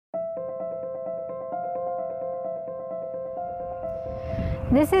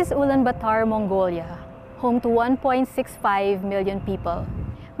This is Ulaanbaatar, Mongolia, home to 1.65 million people.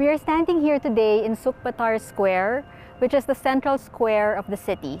 We are standing here today in Sukhbaatar Square, which is the central square of the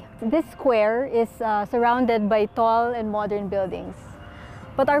city. This square is surrounded by tall and modern buildings.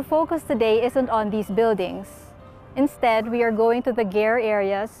 But our focus today isn't on these buildings. Instead, we are going to the GARE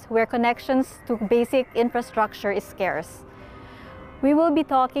areas where connections to basic infrastructure is scarce. We will be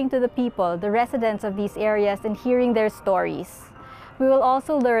talking to the people, the residents of these areas, and hearing their stories. We will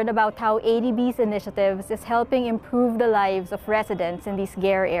also learn about how ADB's initiatives is helping improve the lives of residents in these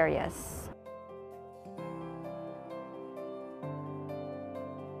GARE areas.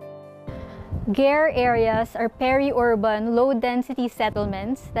 GARE areas are peri-urban, low-density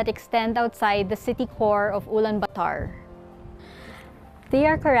settlements that extend outside the city core of Ulaanbaatar. They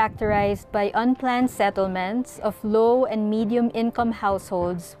are characterized by unplanned settlements of low and medium-income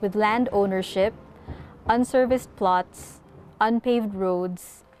households with land ownership, unserviced plots, unpaved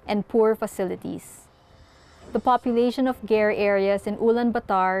roads, and poor facilities. The population of GARE areas in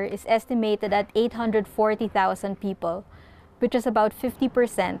Ulaanbaatar is estimated at 840,000 people, which is about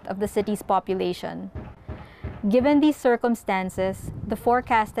 50% of the city's population. Given these circumstances, the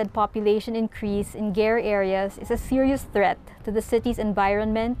forecasted population increase in GARE areas is a serious threat to the city's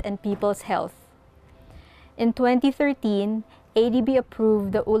environment and people's health. In 2013, ADB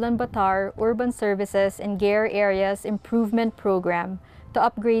approved the Ulaanbaatar Urban Services and GARE Areas Improvement Program to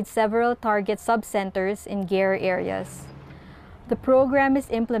upgrade several target subcenters in GARE areas. The program is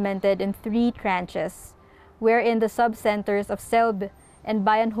implemented in 3 tranches, wherein the subcenters of Selb and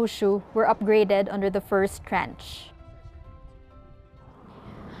Bayan Hushu were upgraded under the first tranche.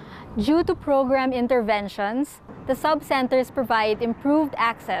 Due to program interventions, the subcenters provide improved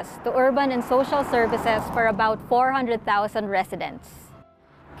access to urban and social services for about 400,000 residents.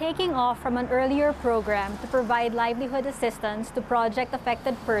 Taking off from an earlier program to provide livelihood assistance to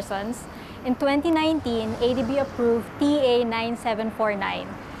project-affected persons, in 2019, ADB approved TA 9749,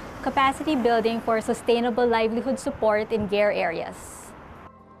 Capacity Building for Sustainable Livelihood Support in GARE Areas.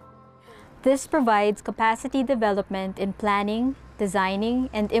 This provides capacity development in planning, designing,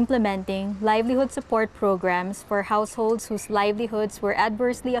 and implementing livelihood support programs for households whose livelihoods were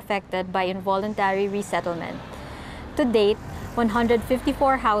adversely affected by involuntary resettlement. To date,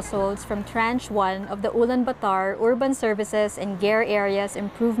 154 households from Tranche 1 of the Ulaanbaatar Urban Services and GARE Areas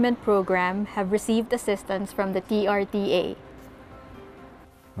Improvement Program have received assistance from the TRTA.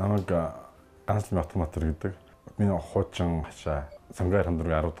 Ganselem гэдэг миний хуучин хашаа Самгаар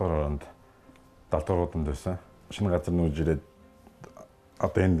хандургийн 10 дугаар оронд 70 дугаар удамд байсан. Шинэ газар нүүж ирээд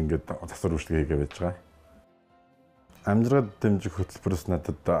одоо энд ингээд засвар үйлчлэг хийгээ байж байгаа. Амжиргад дэмжих хөтөлбөрөөс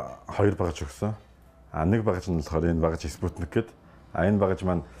надад 2 багаж өгсөн. Нэг багаж нь болохоор энэ багаж Спутник гэдэг. Энэ багаж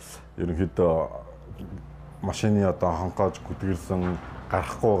маань ерөнхийдөө машины одоо хонхоож гүдгэрсэн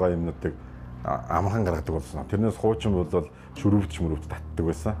гарахгүй байгаа юмнуудыг амархан гаргадаг болсон. Тэрнээс хуучин бол шүрүүвч татдаг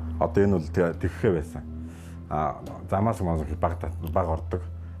байсан. Одоо энэ бол тэгхээ байсан. Замаас маань баг ордог.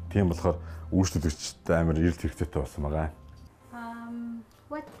 Тийм болохоор үйлчлэгчтэй амар эрэлт хэрэгцээтэй болсон байгаа.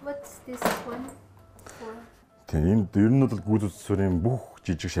 What's this one for? Тийм ер нь бол гүйд үсвэрийн бүх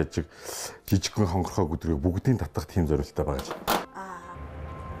жижиг шажиг жижигхэн хонгорхой гүдрийг бүгдийг татах тийм зорилттой багаж.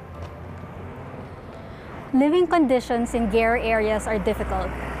 Living conditions in GARE areas are difficult.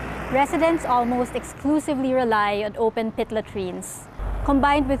 Residents almost exclusively rely on open pit latrines.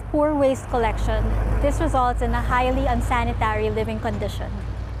 Combined with poor waste collection, this results in a highly unsanitary living condition.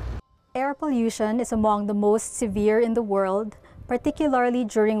 Air pollution is among the most severe in the world, particularly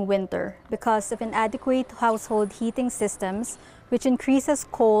during winter, because of inadequate household heating systems, which increases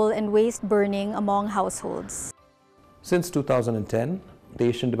coal and waste burning among households. Since 2010, the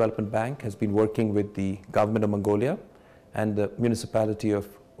Asian Development Bank has been working with the government of Mongolia and the municipality of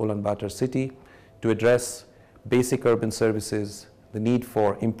Ulaanbaatar city to address basic urban services, the need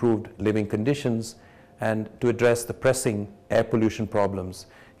for improved living conditions, and to address the pressing air pollution problems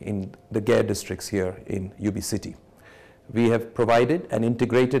in the GARE districts here in UB City. We have provided an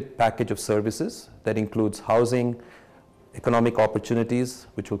integrated package of services that includes housing, economic opportunities,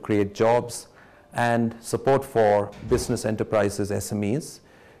 which will create jobs, and support for business enterprises, SMEs,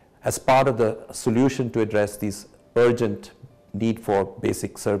 as part of the solution to address these urgent need for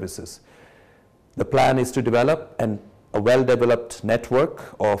basic services. The plan is to develop a well-developed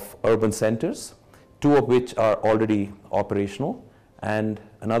network of urban centers, 2 of which are already operational, and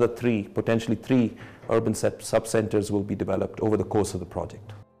another 3, potentially 3 urban sub-centers will be developed over the course of the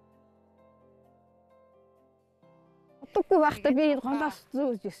project.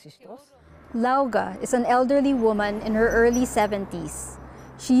 Lkhagvaa is an elderly woman in her early 70s.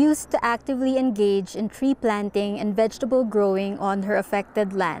 She used to actively engage in tree planting and vegetable growing on her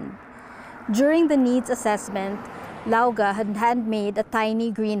affected land. During the needs assessment, Lkhagvaa had handmade a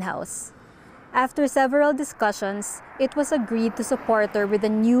tiny greenhouse. After several discussions, it was agreed to support her with a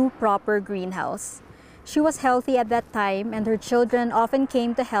new proper greenhouse. She was healthy at that time, and her children often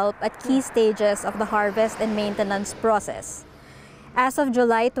came to help at key stages of the harvest and maintenance process. As of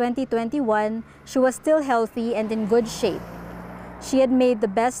July 2021, she was still healthy and in good shape. She had made the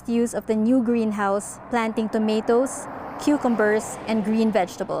best use of the new greenhouse, planting tomatoes, cucumbers, and green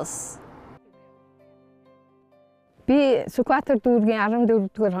vegetables. Би Сүхбаатар дүүргийн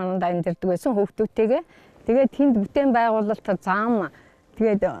 14-р хононд амьдардаг байсан хүүхдүүдтэйгээ. Тэгээд тэнд бүтээн байгуулалтад зам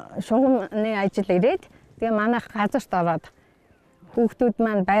тэгээд шугамны ажил ирээд тэгээд манайх газарт ороод хүүхдүүд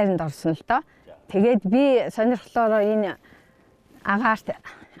маань байранд орсон л доо. Тэгээд би сонирхлоороо энэ агаарт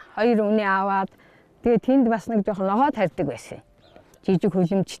 2 үнэ аваад тэгээд тэнд бас нэг жоохон ногоо тарьдаг байсан. Жижиг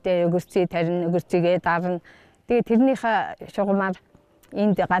хүлэмжтэй өгөрцөө тарин өгөрцөгээ дарна. Тэгээд тэрнийхээ шугамаар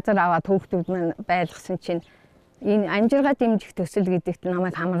энд газар аваад хүүхдүүд маань байлгасан чинь энэ амжиргаа дэмжих төсөл гэдэгт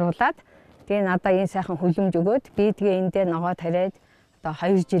намайг хамруулад тэгээ надаа энэ сайхан хүлэмж өгөөд би тэгээ эндээ ногоо тариад одоо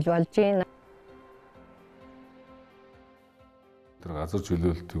 2 жил болж байна. Тэр газар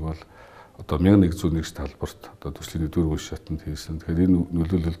чөлөөлтийг бол одоо 1101 талбарт одоо төслийн 4 үе шатанд хийсэн. Тэгэхээр энэ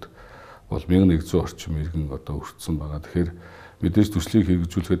нөлөөлөлд бол 1100 орчим иргэн одоо өртсөн байгаа. Тэгэхээр мэдээж төслийг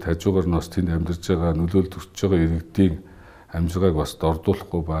хэрэгжүүлэхэд хажуугаар нь бас тэнд амьдарч байгаа нөлөөлөлд өртөж байгаа иргэдийн амжиргааг бас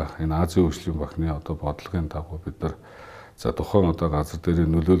дордуулахгүй байх энэ Азийн хөгжлийн банкны одоо бодлогын дагуу бид нар за тухайн одоо газар дээр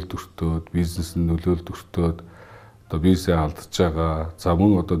нөлөөлөлд өртөөд бизнес нь нөлөөлөлд өртөөд одоо бизнесээ алдж байгаа за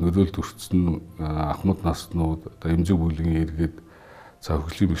мөн одоо нөлөөлөлд өртсөн ахмад наснууд одоо эмзэг бүлгийн иргэд за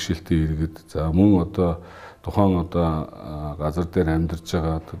хөгжлийн бэрхшээлтэй иргэд за мөн одоо тухайн одоо газар дээр амьдарч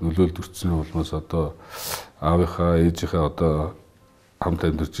байгаа нөлөөлөлд өртсөний улмаас одоо аавынхаа ээжийнхээ одоо хамт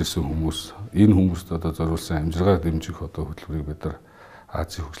амьдарч ирсэн хүмүүс энэ хүмүүст одоо зориулсан амжиргаа дэмжих одоо хөтөлбөрийг бид нар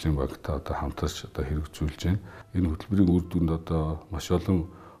Азийн хөгжлийн банктай одоо хамтарч одоо хэрэгжүүлж байна. Энэ хөтөлбөрийн үр дүнд одоо маш олон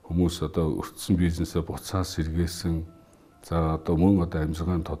хүмүүс одоо өртсөн бизнесээ буцаас сэргээсэн за одоо мөн одоо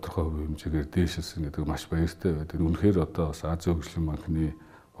амжиргааны тодорхой хувь хэмжээгээр дээшилсэн гэдэг маш баяртай байдаг. Үнэхээр одоо бас Азийн хөгжлийн банкны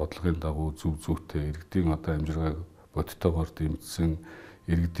бодлогын дагуу зөв зөвхөн иргэдийн одоо амжиргааг бодтойгоор дэмжсэн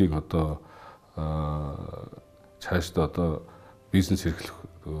иргэдийн одоо цаашдаа одоо бизнес эрхлэх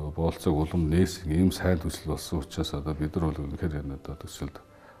боолцоог улам нээсэн ийм сайн төсөл болсон учраас одоо бид нар бол үнэхээр энэ одоо төсөлд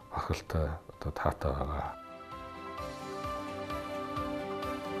бахалтай одоо таатай байгаа.